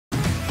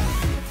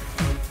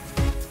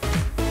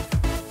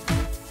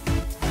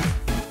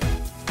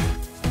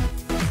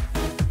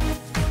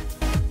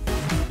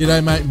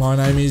G'day mate, my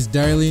name is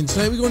Daly and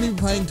today we're going to be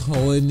playing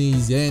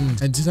Colonies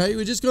End. And today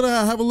we're just going to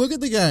have a look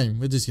at the game.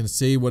 We're just going to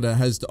see what it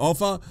has to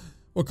offer,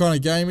 what kind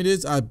of game it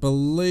is. I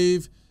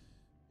believe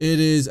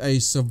it is a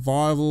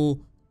survival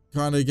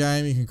kind of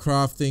game. You can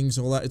craft things,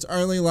 all that. It's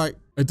only like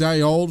a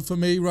day old for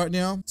me right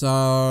now.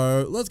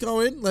 So let's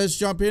go in, let's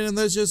jump in and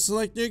let's just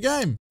select new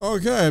game.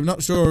 Okay, I'm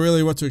not sure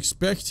really what to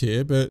expect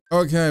here, but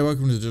okay,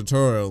 welcome to the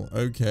tutorial.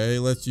 Okay,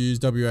 let's use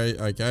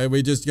WA. Okay,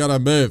 we just gotta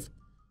move.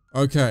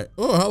 Okay,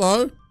 oh,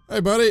 hello. Hey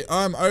buddy,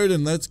 I'm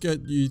Odin. Let's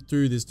get you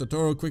through this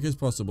tutorial quick as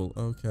possible.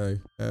 Okay.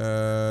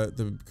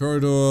 The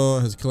corridor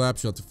has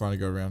collapsed. You'll have to finally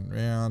go around and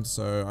round.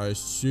 So I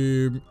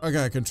assume...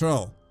 Okay,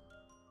 control.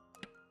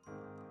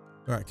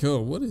 Alright,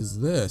 cool. What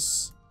is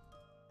this?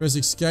 Press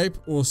escape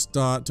or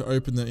start to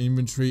open the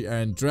inventory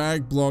and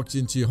drag blocks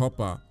into your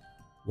hopper.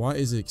 Why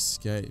is it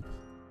escape?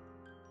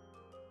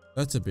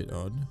 That's a bit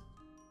odd.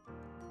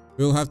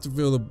 We'll have to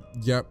fill the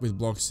gap with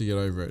blocks to get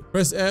over it.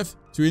 Press F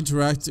to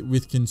interact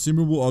with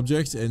consumable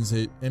objects and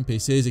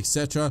NPCs,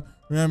 etc.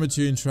 Remember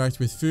to interact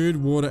with food,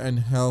 water, and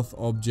health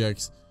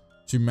objects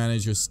to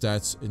manage your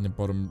stats in the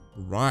bottom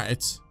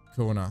right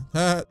corner.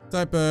 Ha,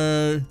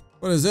 typo.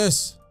 What is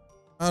this?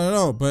 I don't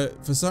know,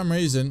 but for some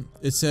reason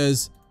it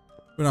says,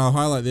 when I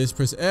highlight this,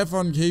 press F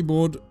on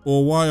keyboard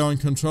or Y on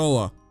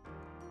controller.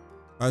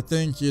 I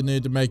think you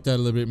need to make that a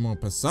little bit more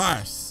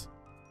precise.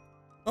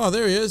 Oh,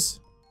 there he is.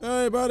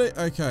 Hey, buddy.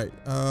 Okay.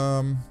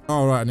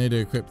 All right. I need to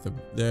equip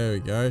them. There we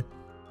go.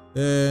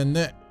 Then,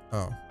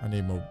 oh, I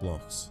need more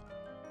blocks.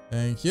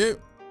 Thank you.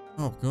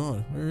 Oh,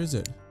 God. Where is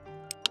it?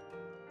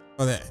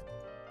 Oh, there.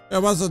 It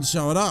wasn't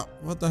showing up.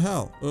 What the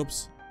hell?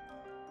 Oops.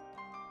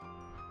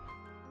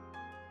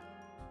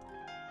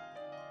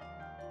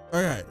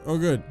 Okay. All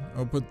good.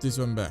 I'll put this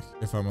one back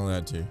if I'm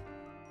allowed to.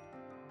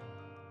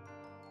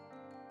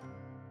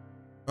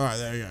 All right.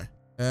 There we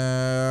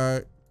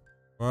go.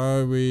 Why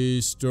are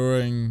we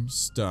storing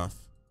stuff?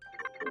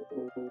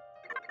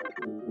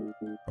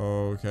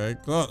 Okay,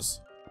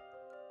 close.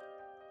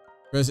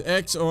 Press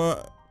X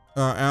or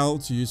L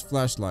to use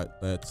flashlight.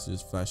 Let's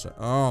use flashlight.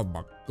 Oh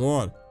my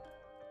god.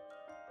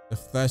 The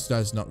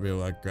flashlight's not real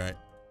like great.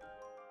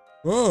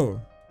 Whoa.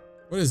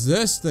 What is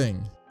this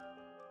thing?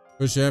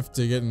 Push F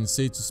to get in the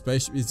seat to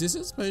spaceship. Is this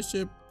a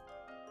spaceship?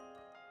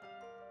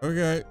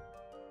 Okay.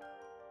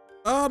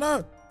 Oh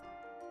no.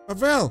 I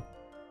fell.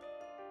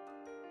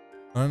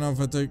 I don't know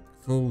if I take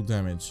full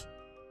damage.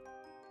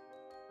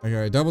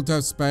 Okay, double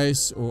tap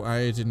space or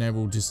A to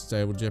enable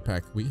disable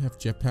jetpack. We have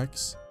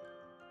jetpacks.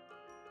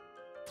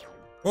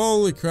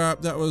 Holy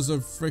crap, that was a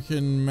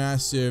freaking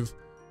massive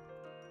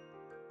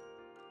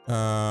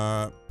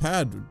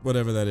pad,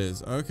 whatever that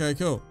is. Okay,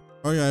 cool.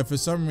 Okay, for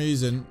some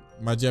reason,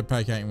 my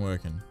jetpack ain't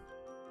working.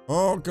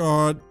 Oh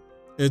god,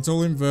 it's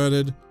all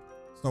inverted.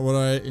 It's not what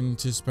I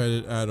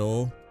anticipated at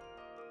all.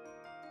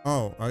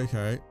 Oh,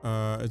 okay.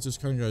 It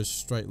just kind of goes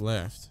straight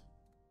left.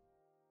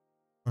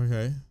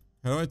 Okay.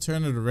 How do I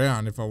turn it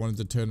around if I wanted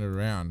to turn it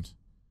around?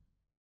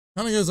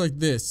 Kind of goes like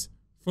this.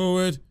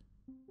 Forward,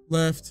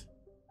 left,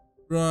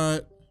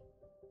 right,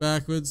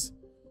 backwards.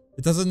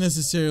 It doesn't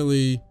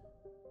necessarily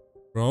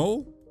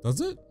roll, does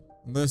it?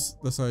 Unless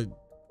I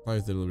play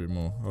with it a little bit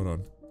more. Hold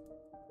on.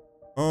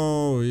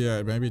 Oh,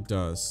 yeah, maybe it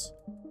does.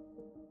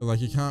 But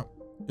like you can't,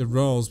 it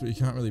rolls, but you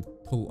can't really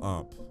pull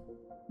up.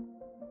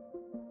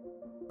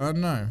 I don't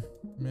know.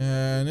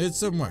 Man, it's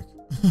some work.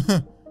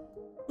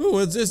 Ooh,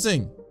 what's this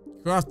thing?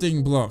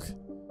 Crafting block.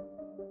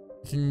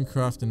 Can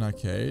craft an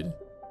arcade.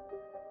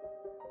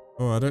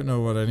 Oh, I don't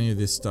know what any of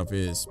this stuff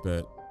is,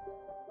 but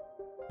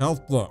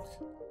health block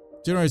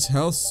generates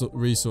health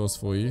resource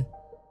for you.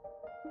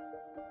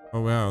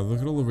 Oh wow,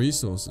 look at all the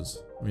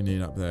resources we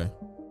need up there.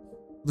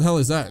 What the hell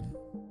is that?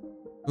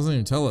 Doesn't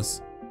even tell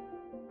us.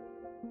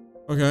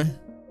 Okay.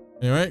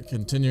 Anyway,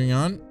 continuing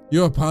on.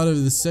 You are part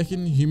of the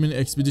second human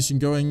expedition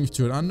going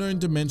to an unknown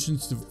dimension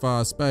to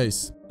far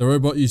space. The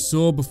robot you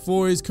saw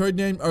before is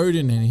codenamed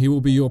Odin and he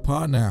will be your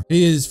partner.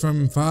 He is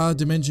from far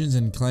dimensions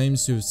and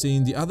claims to have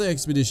seen the other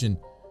expedition.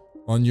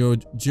 On your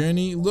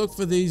journey, look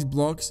for these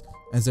blocks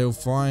as they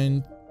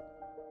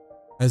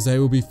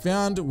will be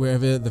found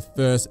wherever the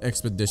first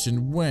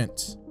expedition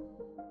went.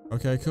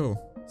 Okay, cool.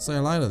 See you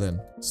later then.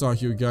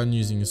 Psych your gun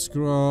using a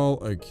scroll.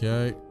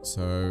 Okay,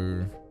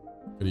 so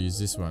gotta use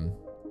this one.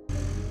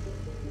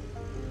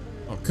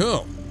 Oh,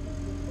 cool.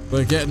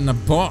 We're getting a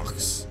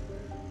box.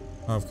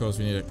 Oh, of course,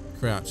 we need to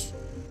crouch.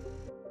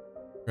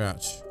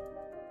 Crouch.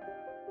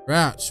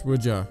 Crouch,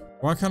 would ya?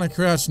 Why can't I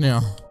crouch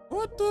now?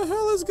 What the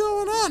hell is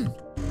going on?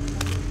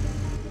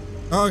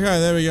 Okay,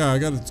 there we go. I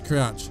got it to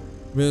crouch.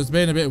 But it's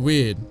been a bit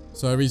weird,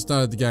 so I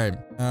restarted the game.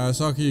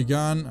 Sock your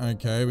gun.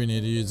 Okay, we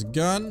need to use a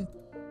gun.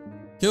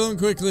 Kill him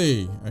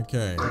quickly.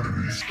 Okay.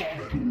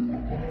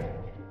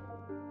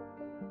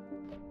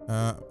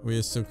 We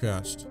are still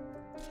crouched.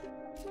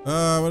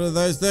 What are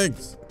those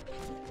things?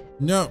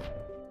 No.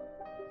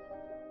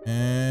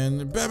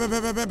 And bam, bam,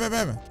 bam, bam, bam, bam,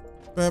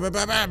 bam, bam,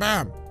 bam, bam,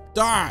 bam.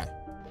 Die.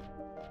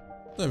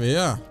 There we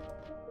are.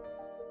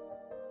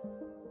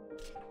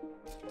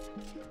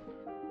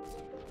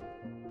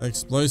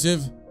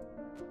 Explosive.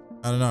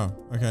 I don't know.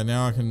 Okay,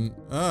 now I can...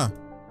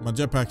 my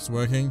jetpack's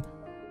working.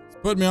 It's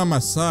put me on my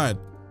side.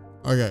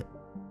 Okay.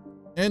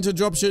 Enter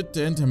dropship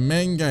to enter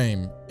main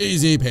game.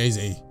 Easy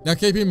peasy. Now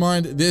keep in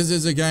mind, this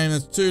is a game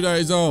that's 2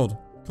 days old.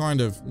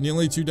 Kind of.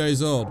 Nearly 2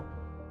 days old.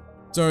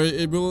 So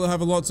it will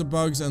have lots of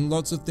bugs and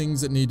lots of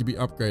things that need to be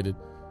upgraded.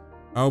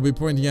 I'll be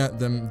pointing out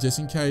them just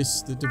in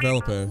case the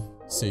developer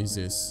sees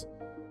this.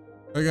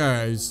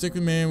 Okay, stick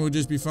with me and we'll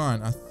just be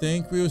fine. I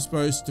think we were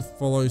supposed to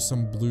follow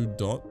some blue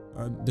dot.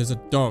 There's a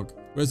dog.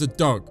 Where's the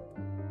dog?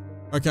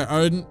 Okay,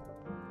 Odin.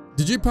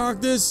 Did you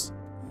park this?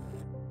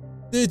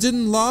 It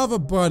didn't lava,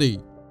 buddy.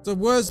 It's the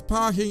worst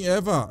parking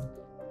ever.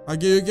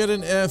 You get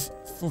an F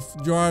for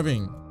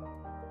driving.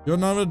 You're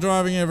never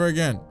driving ever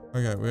again.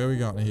 Okay, where are we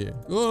going here?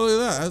 Oh, look at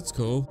that. That's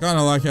cool. Kind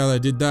of like how they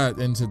did that,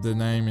 entered the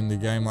name in the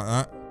game like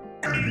that.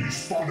 Enemy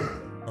spotted.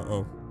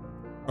 Uh-oh.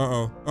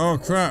 Uh-oh. Oh,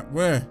 crap.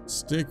 Where?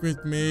 Stick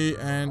with me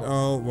and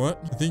I'll... What?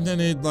 I think they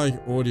need, like,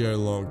 audio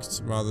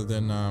logs rather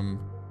than, look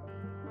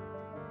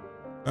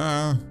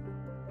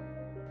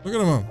at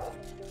them.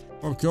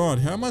 Oh, God.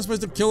 How am I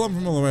supposed to kill them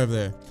from all the way over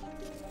there?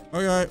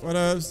 Okay, what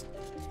else?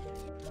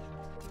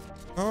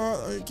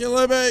 Oh,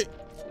 kill me!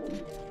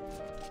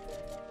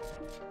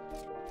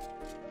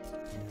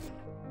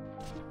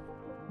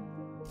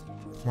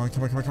 Come on,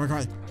 come on, come on, come on, come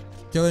on.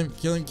 Kill him,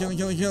 kill him, kill him,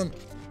 kill him, kill him.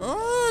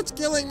 Oh, it's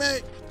killing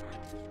me.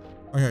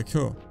 Okay,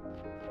 cool.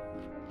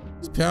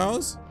 These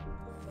powers?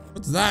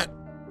 What's that?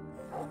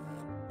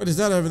 What is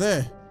that over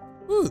there?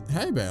 Ooh,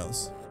 hay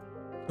bales.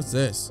 What's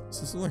this?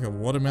 Does this look like a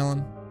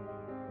watermelon?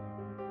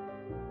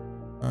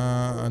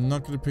 I'm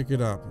not going to pick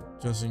it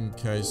up, just in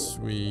case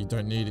we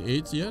don't need to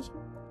eat yet.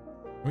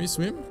 Can we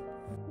swim?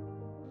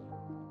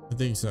 I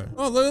think so.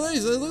 Oh, look at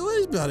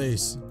these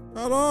buddies.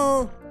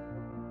 Hello.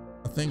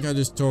 I think I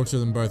just talked to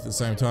them both at the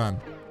same time.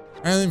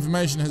 Alien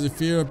information has a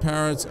fear of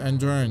parrots and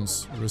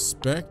drones.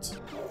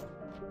 Respect.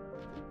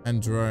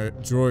 And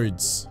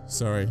droids.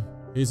 Sorry.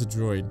 He's a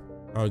droid,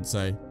 I would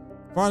say.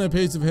 Find a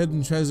piece of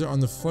hidden treasure on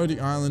the floating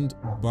island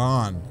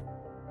barn.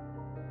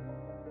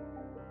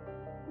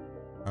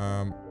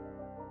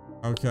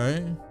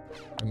 Okay.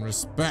 And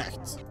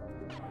respect.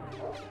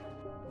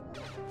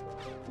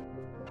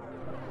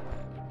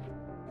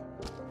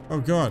 Oh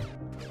God.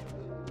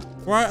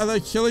 Why are they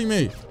killing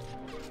me?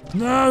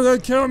 No,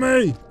 don't kill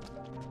me!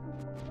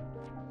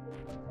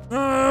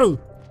 No!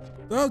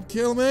 Don't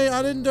kill me!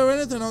 I didn't do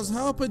anything, I was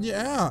helping you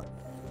out.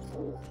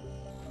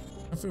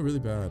 I feel really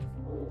bad.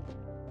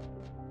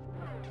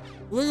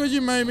 Look what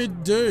you made me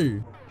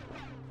do!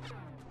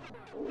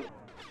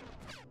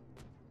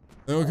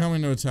 They all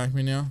coming to attack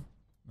me now?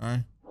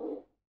 No?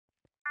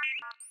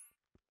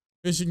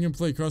 Fishing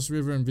complete, cross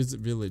river and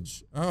visit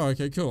village. Oh,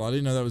 okay, cool. I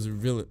didn't know that was a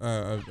village,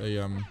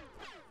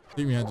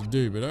 thing we had to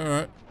do, but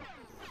alright.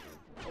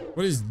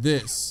 What is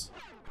this?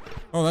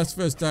 Oh, that's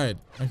first aid.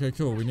 Okay,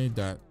 cool. We need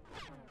that.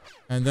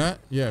 And that?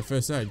 Yeah,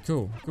 first aid.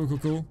 Cool. Cool, cool,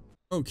 cool.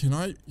 Oh, can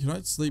I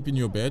sleep in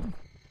your bed?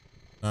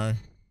 No.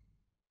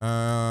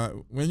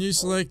 When you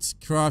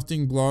select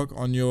crafting block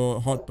on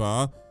your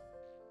hotbar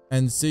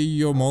and see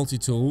your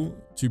multi-tool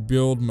to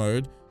build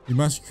mode, you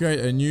must create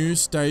a new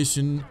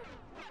station,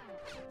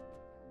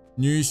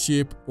 new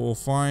ship, or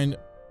find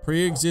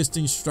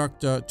pre-existing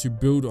structure to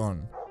build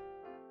on.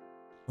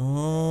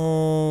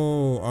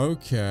 Oh,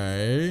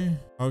 okay.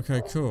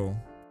 Okay, cool.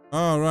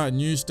 Oh, right.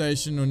 New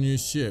station or new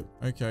ship.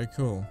 Okay,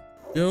 cool.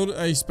 Build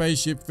a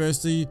spaceship.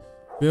 Firstly,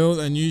 build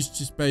a new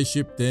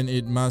spaceship. Then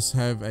it must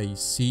have a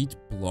seat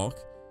block,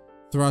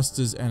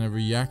 thrusters, and a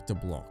reactor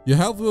block. Your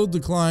health will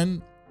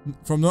decline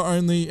from not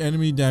only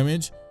enemy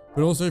damage,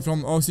 but also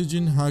from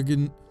oxygen,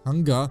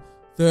 hunger,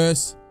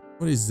 thirst.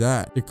 What is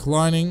that?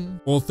 Declining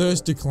or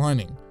thirst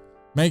declining.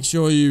 Make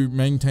sure you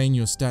maintain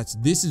your stats.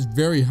 This is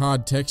very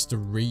hard text to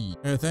read.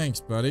 Oh, thanks,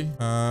 buddy.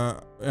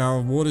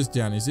 Our water's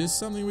down. Is this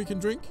something we can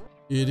drink?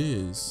 It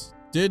is.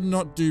 Did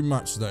not do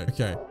much, though.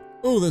 Okay.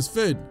 Oh, there's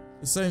food.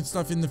 The same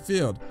stuff in the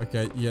field.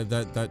 Okay, yeah,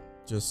 that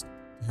just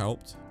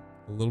helped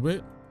a little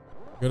bit.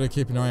 Gotta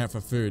keep an eye out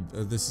for food.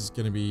 This is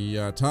gonna be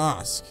a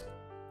task.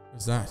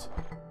 What's that?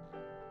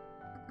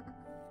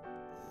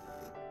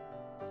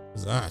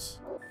 What's that?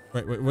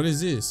 Wait, what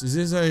is this? Is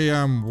this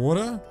a,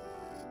 water?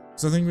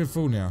 So I think we're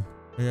full now.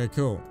 Okay,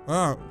 cool.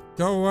 Oh,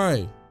 go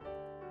away.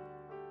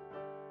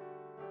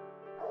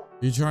 Are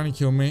you trying to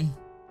kill me?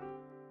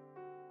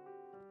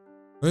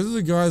 Those are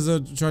the guys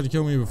that tried to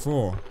kill me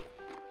before.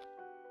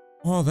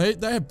 Oh, they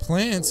have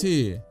plants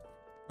here.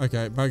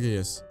 Okay, buggy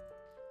us.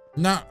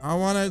 Nah, I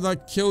want to,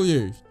 like, kill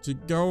you. To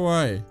go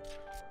away.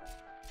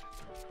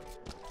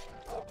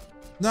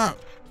 No.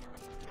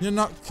 You're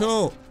not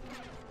cool.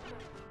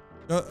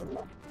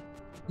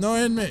 No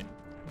enemy.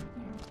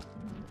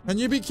 Can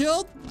you be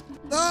killed?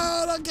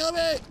 No, don't kill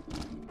me!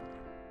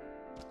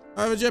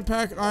 I have a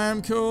jetpack. I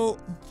am cool.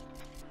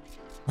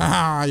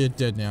 Ah, you're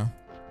dead now.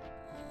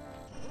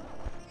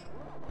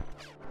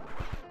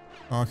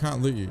 Oh, I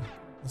can't loot you.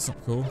 That's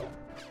not cool.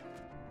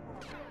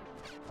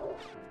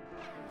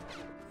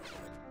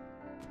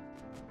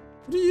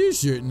 What are you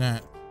shooting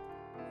at?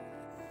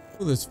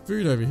 Oh, there's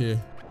food over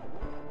here.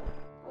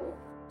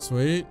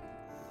 Sweet.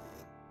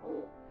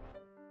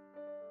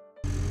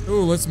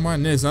 Ooh, let's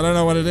mine this. I don't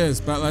know what it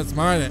is, but let's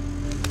mine it.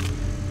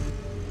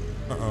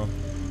 Uh-oh.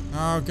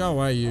 Oh, go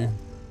away, you.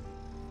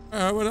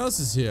 Alright, what else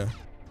is here?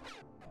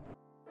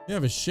 You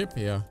have a ship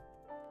here.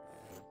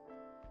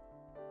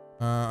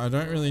 I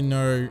don't really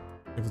know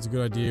if it's a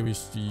good idea we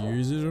should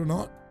use it or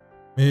not.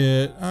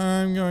 But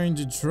I'm going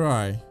to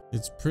try.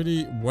 It's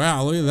pretty...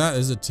 Wow, look at that.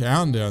 There's a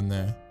town down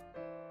there.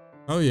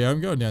 Oh yeah,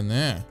 I'm going down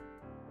there.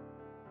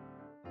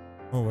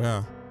 Oh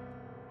wow.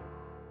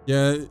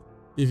 Yeah,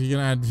 if you're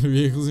gonna add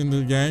vehicles into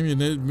the game, you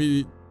need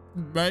to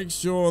make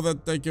sure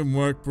that they can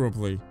work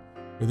properly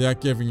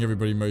without giving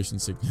everybody motion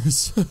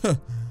sickness.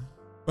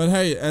 But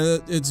hey,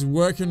 it's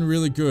working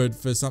really good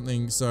for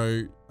something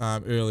so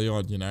early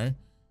on, you know?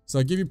 So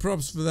I give you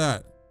props for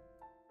that.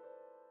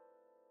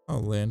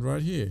 I'll land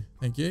right here.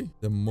 Thank you.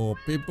 The more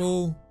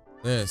people,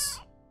 less.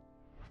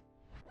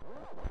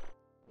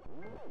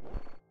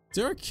 Is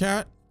there a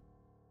cat?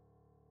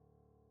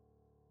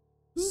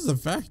 This is a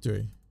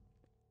factory.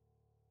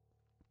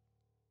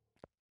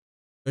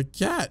 A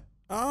cat.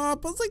 Oh,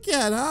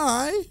 Pussycat,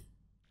 hi.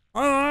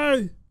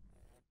 Hi.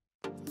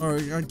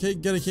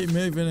 Alright, gotta keep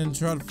moving and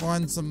try to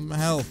find some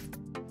health.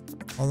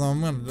 Although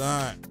I'm gonna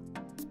die.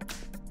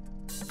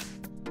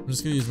 I'm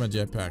just gonna use my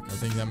jetpack. I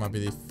think that might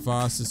be the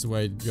fastest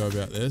way to go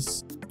about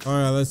this.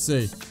 Alright, let's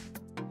see.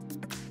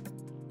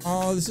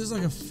 Oh, this is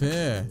like a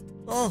fair.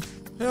 Oh,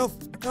 health,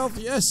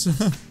 yes.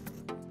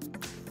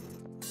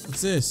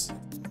 What's this?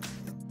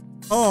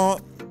 Oh,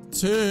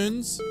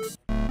 tunes.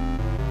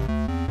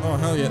 Oh,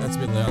 hell yeah, that's a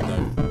bit loud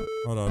though.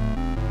 Hold on.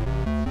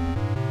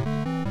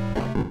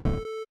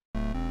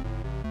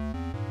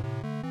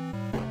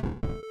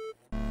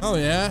 Oh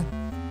yeah.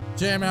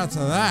 Jam out to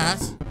that.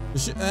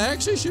 There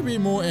actually should be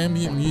more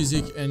ambient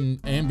music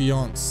and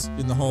ambience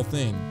in the whole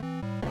thing.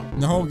 In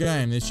the whole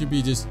game, there should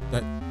be just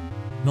that,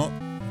 not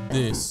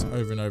this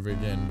over and over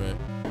again, but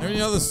how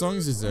many other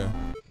songs is there?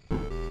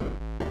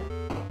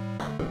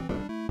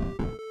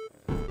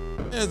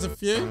 Yeah, there's a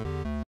few.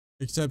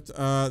 Except,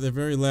 they're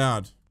very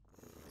loud.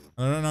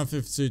 I don't know if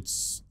it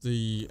suits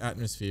the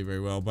atmosphere very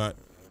well, but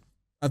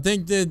I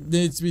think there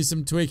needs to be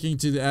some tweaking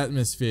to the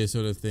atmosphere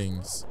sort of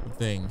things.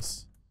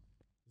 Is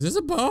this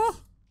a bar?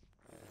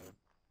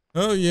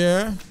 Oh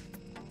yeah.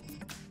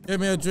 Give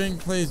me a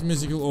drink, please,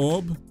 musical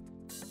orb.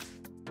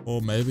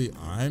 Or maybe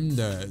I'm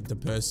the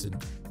person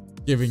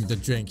giving the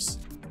drinks.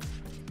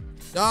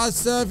 Ah,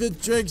 serve your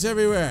drinks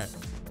everywhere.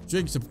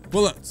 Drinks are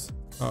bullets.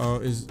 Uh-oh,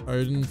 is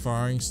Odin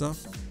firing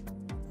stuff?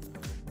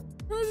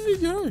 Where did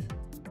he go?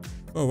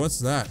 Oh, what's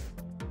that?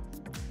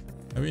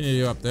 Maybe we need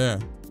to go up there.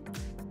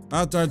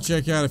 I'll try and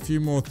check out a few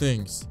more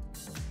things.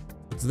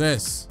 What's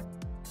this?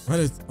 What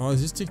is... Oh,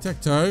 is this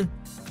tic-tac-toe?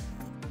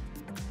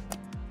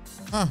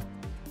 Huh.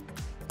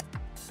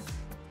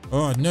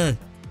 Oh, no.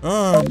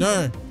 Oh,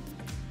 no.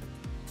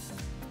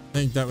 I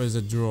think that was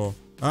a draw.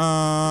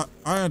 I'm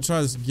gonna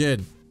try this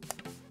again.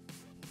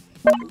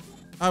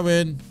 I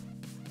win.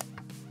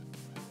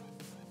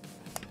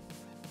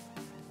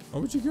 Why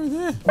would you go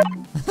there?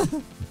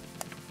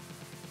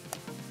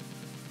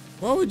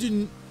 Why would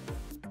you...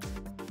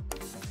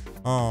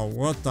 Oh,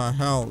 what the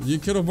hell? You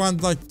could have won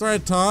like 3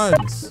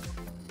 times.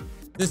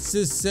 This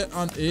is set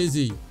on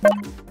easy.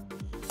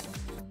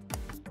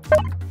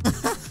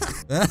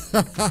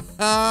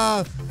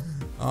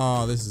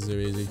 Oh, this is too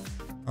easy.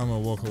 I'm gonna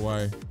walk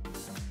away.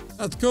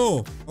 That's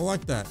cool. I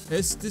like that.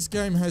 This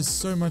game has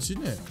so much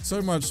in it.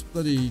 So much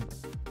bloody,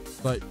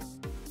 like,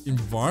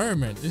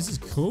 environment. This is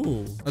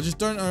cool. I just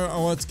don't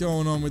know what's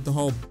going on with the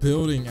whole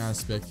building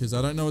aspect because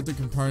I don't know what the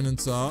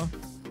components are.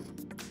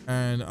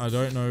 And I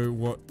don't know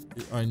what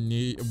I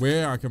need,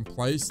 where I can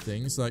place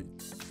things. Like,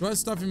 do I have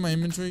stuff in my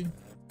inventory?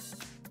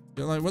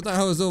 Yeah, like, what the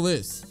hell is all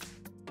this?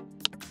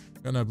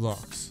 Got no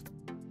blocks.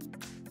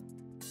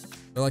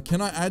 But like, can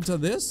I add to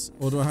this?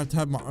 Or do I have to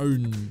have my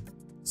own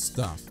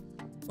stuff?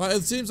 Like,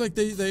 it seems like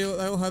they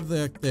all have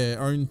their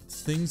own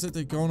things that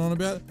they're going on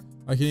about.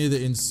 I can either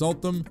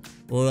insult them,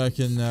 or I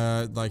can,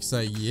 like,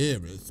 say, yeah,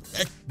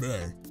 respect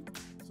bro,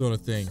 sort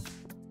of thing.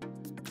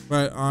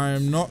 But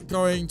I'm not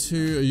going to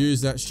use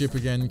that ship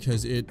again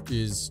because it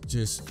is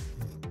just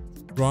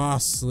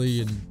ghastly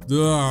and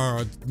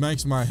it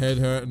makes my head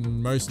hurt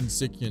and motion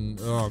sick and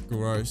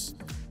gross.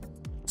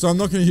 So I'm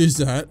not going to use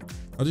that.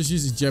 I'll just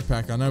use the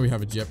jetpack. I know we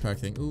have a jetpack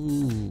thing.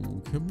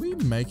 Ooh, can we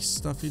make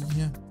stuff in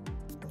here?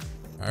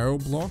 Barrel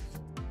block?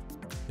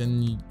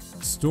 Can you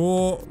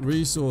store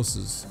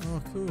resources?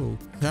 Oh, cool.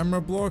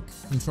 Camera block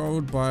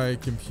controlled by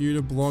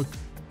computer block.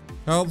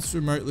 Helps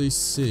remotely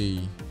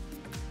see.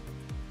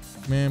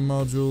 Command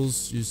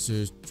modules used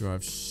to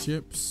drive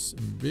ships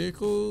and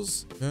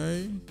vehicles.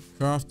 Okay.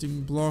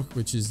 Crafting block,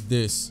 which is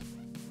this.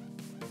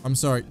 I'm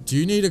sorry. Do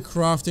you need a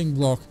crafting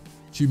block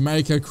to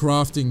make a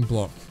crafting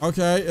block?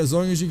 Okay, as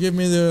long as you give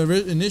me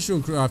the initial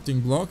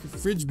crafting block.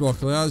 Fridge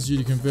block allows you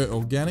to convert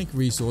organic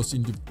resource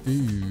into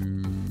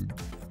food.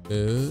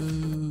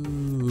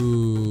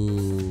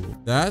 Oh,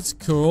 that's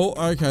cool.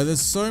 Okay,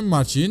 there's so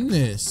much in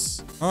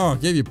this. Oh, I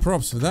gave you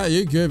props for that.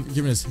 You're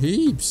giving us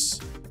heaps.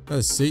 Is that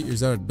a seat or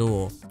is that a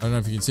door? I don't know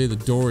if you can see the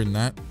door in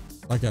that.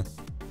 Like a...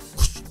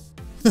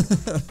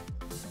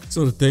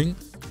 sort of thing.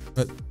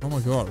 But, oh my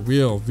god,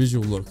 real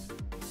visual look.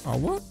 Oh,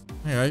 what?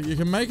 Anyway, you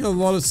can make a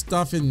lot of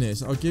stuff in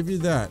this. I'll give you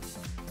that.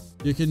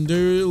 You can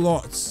do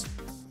lots.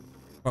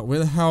 But where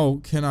the hell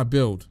can I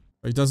build?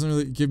 It doesn't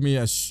really give me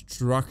a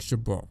structure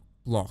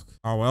block.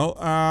 Oh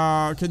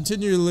well,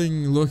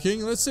 continuing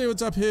looking. Let's see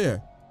what's up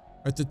here.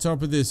 At the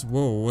top of this.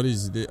 Whoa, what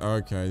is this?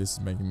 Okay, this is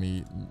making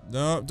me...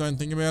 No, don't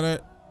think about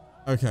it.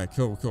 Okay,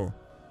 cool.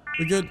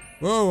 We're good.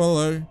 Whoa,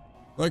 hello.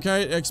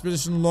 Locate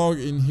expedition log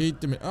in heat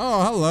dimension.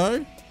 Oh,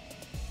 hello.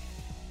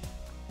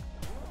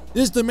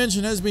 This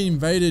dimension has been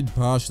invaded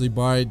partially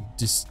by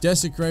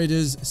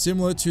desecrators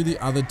similar to the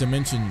other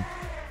dimension.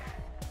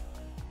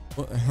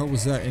 What the hell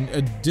was that? And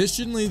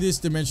additionally, this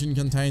dimension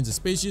contains a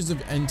species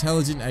of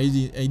intelligent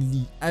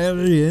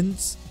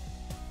aliens.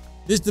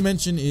 This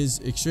dimension is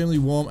extremely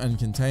warm and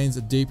contains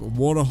a deep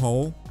water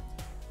hole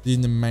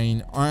in the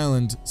main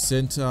island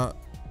center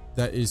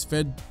that is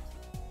fed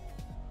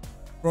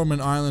from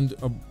an island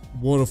of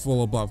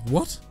waterfall above.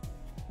 What?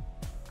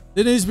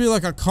 There needs to be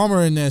like a comma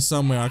in there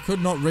somewhere. I could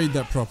not read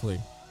that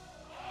properly.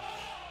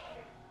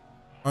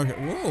 Okay,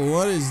 whoa,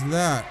 what is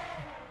that?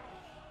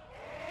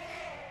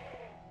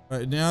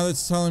 Right, now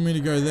it's telling me to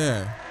go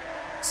there.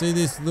 See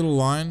this little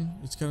line?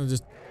 It's kind of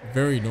just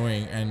very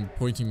annoying and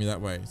pointing me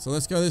that way. So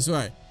let's go this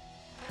way.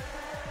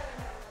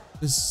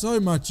 There's so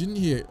much in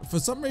here. For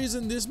some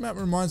reason, this map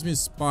reminds me of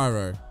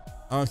Spyro.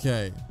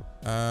 Okay.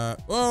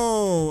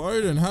 Whoa,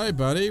 Odin, hey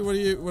buddy. What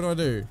do I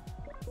do?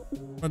 What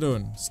am I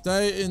doing?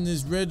 Stay in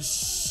this red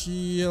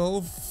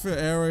shelf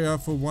area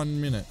for 1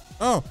 minute.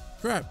 Oh,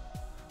 crap.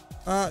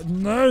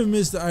 No,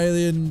 Mr.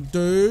 Alien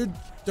dude.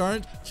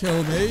 Don't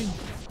kill me.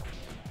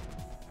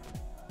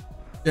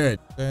 Good.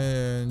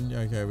 And,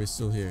 okay, we're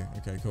still here.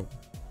 Okay, cool.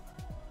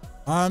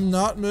 I'm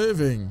not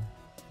moving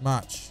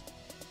much.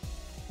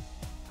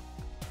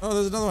 Oh,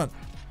 there's another one.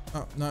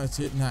 Oh, no, it's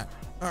hitting that.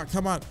 Oh,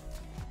 come on.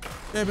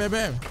 Bam, bam,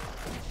 bam.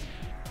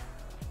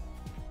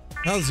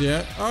 Hells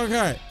yeah.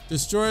 Okay.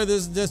 Destroy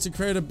this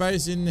desecrator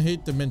base in the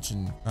heat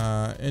dimension.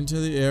 Enter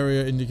the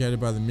area indicated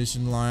by the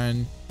mission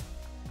line.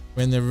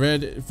 When the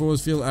red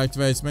force field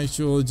activates, make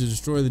sure to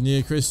destroy the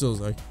near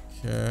crystals.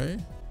 Okay.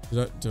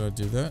 Did I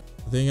do that?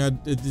 I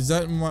think is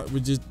that what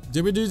we just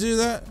did we do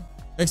that?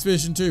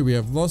 Expedition 2. We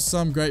have lost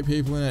some great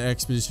people in our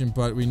expedition,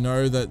 but we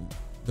know that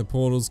the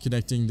portals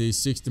connecting these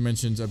 6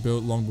 dimensions are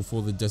built long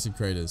before the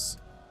desecrators.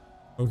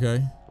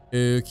 Okay.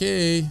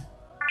 Okay.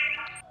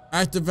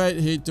 Activate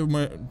heat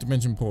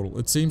dimension portal.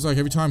 It seems like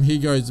every time he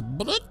goes,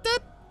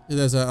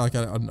 there's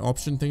an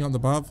option thing up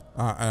above,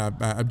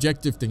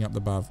 objective thing up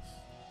above,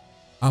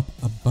 blah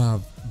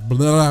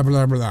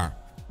blah blah.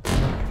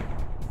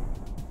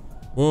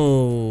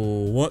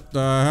 Whoa! What the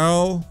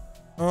hell?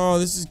 Oh,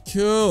 this is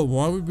cool.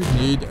 Why would we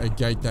need a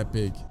gate that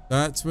big?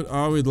 That's what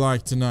I would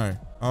like to know.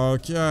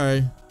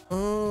 Okay.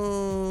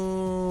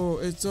 Oh,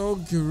 it's all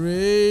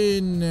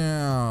green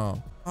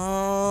now.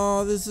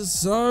 Oh, this is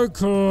so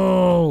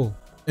cool.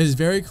 It is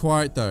very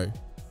quiet though.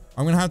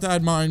 I'm gonna have to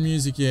add my own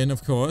music in,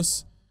 of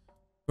course.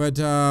 But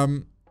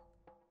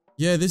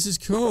yeah, this is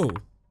cool.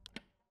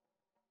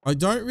 I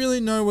don't really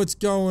know what's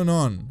going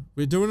on.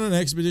 We're doing an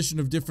expedition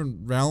of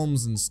different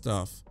realms and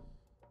stuff.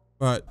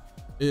 But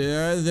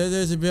yeah,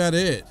 there's about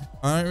it.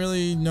 I don't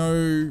really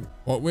know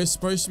what we're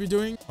supposed to be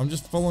doing. I'm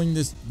just following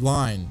this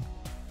line,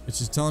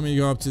 which is telling me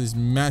to go up to this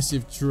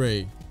massive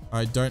tree.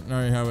 I don't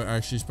know how we're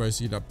actually supposed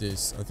to get up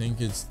this. I think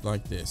it's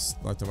like this,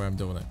 like the way I'm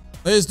doing it.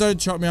 Please don't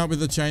chop me up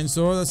with a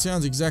chainsaw. That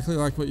sounds exactly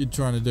like what you're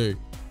trying to do.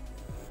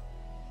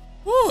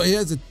 Oh, he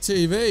has a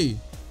TV.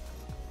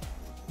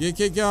 You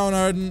keep going,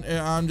 Odin.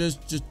 I'm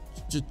just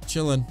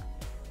chilling.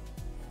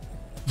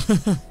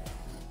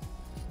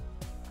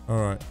 All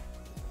right.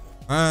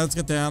 Let's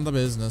get down to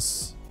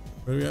business.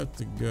 Where do we have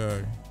to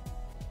go?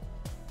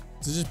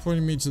 Is it just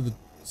pointing me to the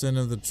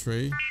center of the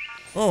tree?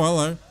 Oh,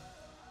 hello.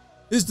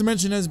 This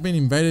dimension has been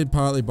invaded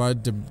partly by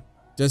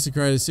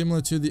desecrators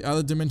similar to the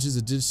other dimensions.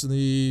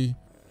 Additionally,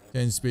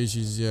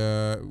 species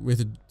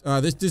with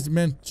a this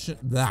dimension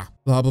blah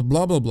blah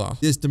blah blah blah.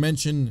 This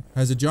dimension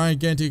has a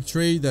gigantic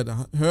tree that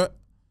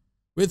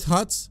with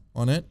huts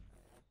on it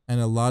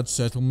and a large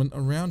settlement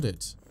around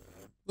it.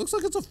 Looks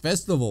like it's a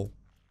festival.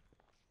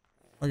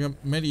 Like a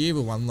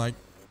medieval one, like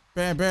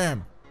bam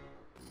bam.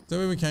 Is that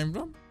where we came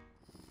from?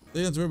 I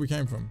think that's where we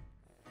came from.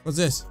 What's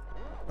this?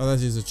 Oh,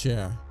 that is a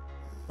chair.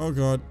 Oh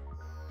god.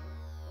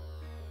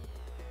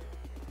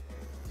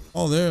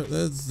 Oh,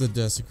 there's the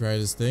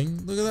desecrators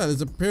thing. Look at that.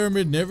 There's a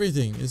pyramid and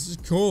everything. This is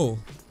cool.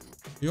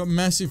 You got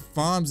massive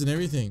farms and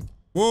everything.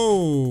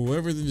 Whoa,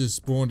 everything just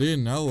spawned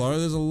in. Hello,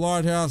 there's a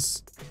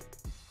lighthouse.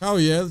 Oh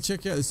yeah, let's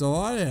check out this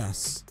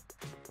lighthouse.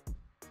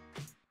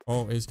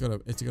 Oh, it's got a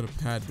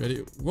pad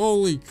ready.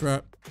 Holy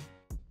crap.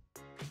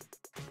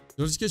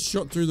 Did I just get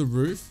shot through the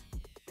roof?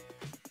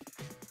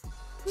 Did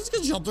I just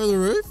get shot through the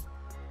roof?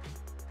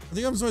 I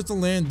think I'm supposed to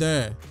land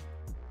there.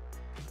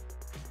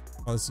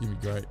 Oh, this is gonna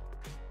be great.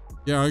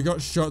 Yeah, I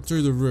got shot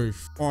through the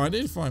roof. Oh, I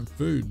need to find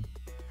food.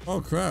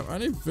 Oh crap, I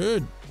need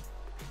food.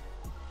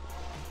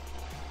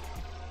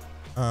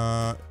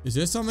 Is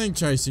there something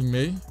chasing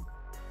me?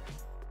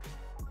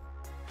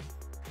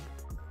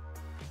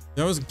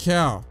 That was a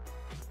cow.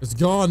 It's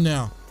gone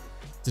now.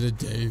 Is it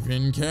a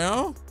Davian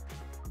cow?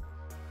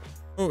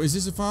 Oh, is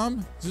this a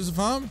farm? Is this a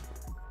farm?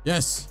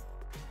 Yes.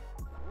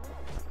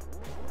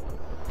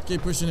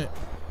 Keep pushing it.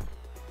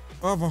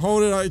 Oh, if I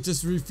hold it, it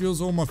just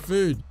refills all my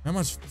food. How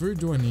much food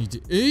do I need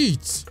to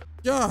eat?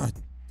 God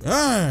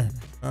damn.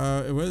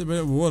 Where's a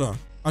bit of water?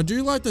 I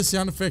do like the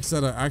sound effects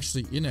that are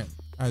actually in it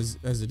as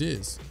it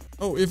is.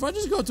 Oh, if I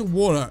just go to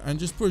water and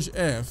just push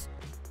F,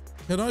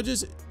 can I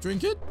just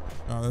drink it?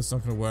 Oh, that's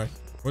not gonna work.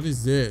 What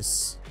is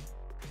this?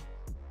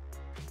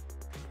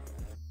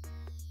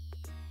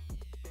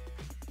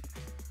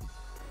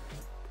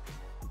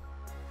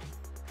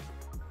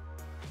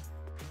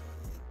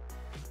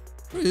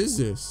 What is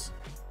this?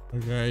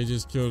 Okay, he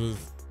just killed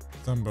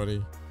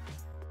somebody.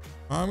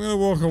 I'm gonna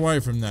walk away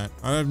from that.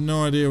 I have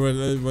no idea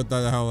what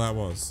the hell that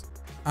was.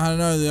 I don't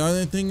know. The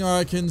only thing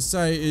I can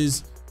say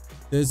is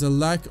there's a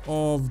lack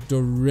of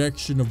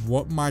direction of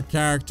what my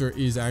character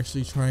is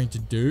actually trying to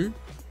do.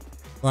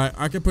 Like,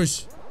 I can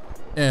push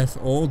F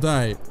all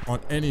day on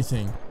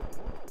anything,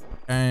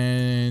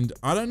 and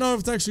I don't know if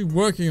it's actually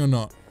working or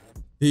not.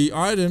 The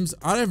items,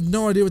 I have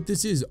no idea what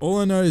this is. All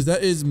I know is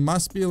that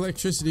must be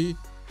electricity.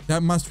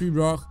 That must be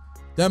rock.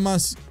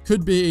 That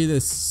could be either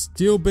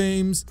steel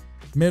beams,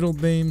 metal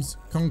beams,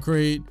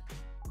 concrete.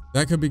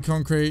 That could be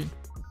concrete.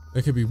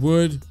 That could be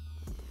wood.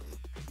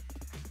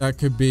 That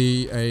could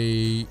be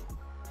a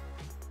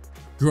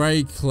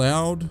gray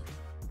cloud.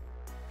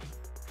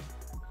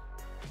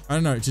 I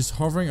don't know, just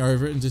hovering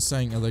over it and just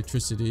saying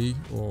electricity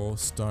or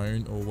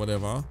stone or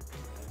whatever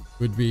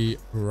would be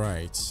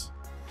great.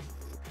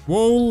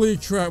 Holy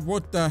crap,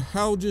 what the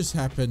hell just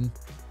happened?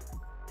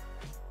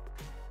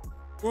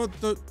 What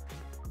the...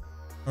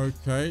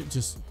 Okay,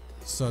 just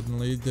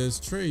suddenly there's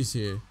trees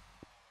here.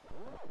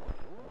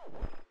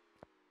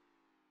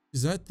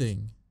 Is that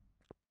thing?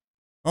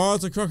 Oh,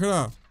 it's a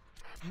crocodile.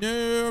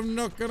 No, I'm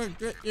not gonna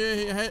get you.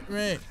 He hit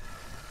me.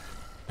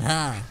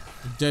 Ah,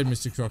 you're dead,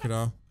 Mr.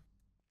 Crocodile.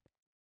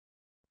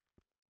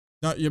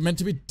 No, you're meant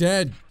to be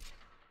dead.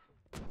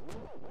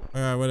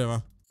 Okay,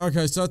 whatever.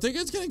 Okay, so I think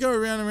it's gonna go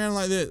around and around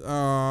like this.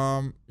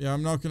 Yeah,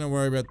 I'm not gonna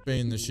worry about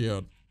being the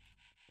shield.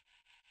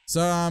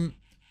 So, I'm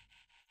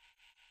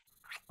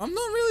not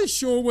really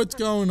sure what's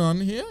going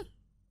on here,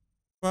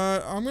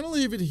 but I'm gonna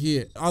leave it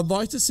here. I'd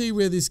like to see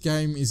where this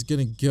game is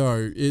gonna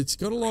go. It's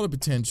got a lot of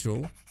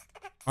potential.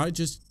 What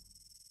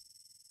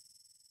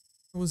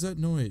was that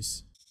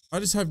noise? I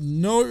just have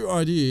no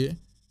idea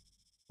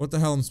what the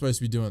hell I'm supposed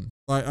to be doing.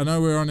 Like, I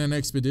know we're on an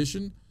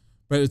expedition,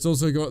 but it's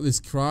also got this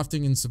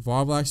crafting and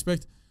survival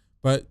aspect,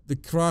 but the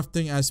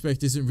crafting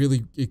aspect isn't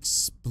really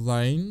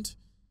explained.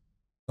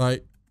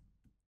 Like,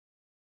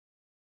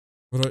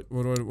 what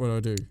do I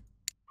do?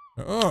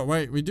 Oh,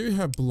 wait, we do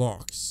have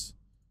blocks.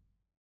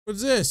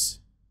 What's this?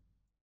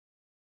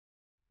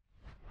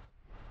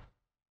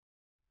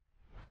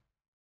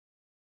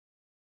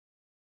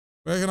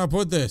 Where can I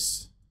put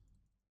this?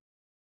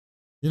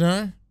 You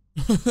know?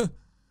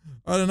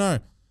 I don't know.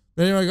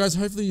 But anyway, guys,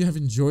 hopefully you have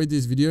enjoyed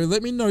this video.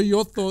 Let me know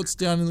your thoughts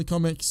down in the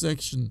comment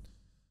section.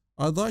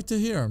 I'd like to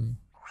hear them.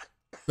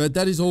 But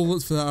that is all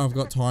that I've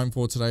got time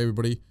for today,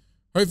 everybody.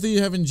 Hopefully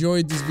you have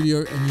enjoyed this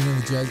video, and you know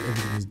the jazz,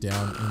 everything is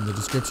down in the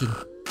description.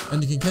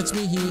 And you can catch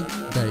me here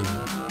daily.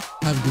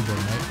 Have a good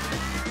one,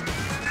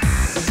 mate.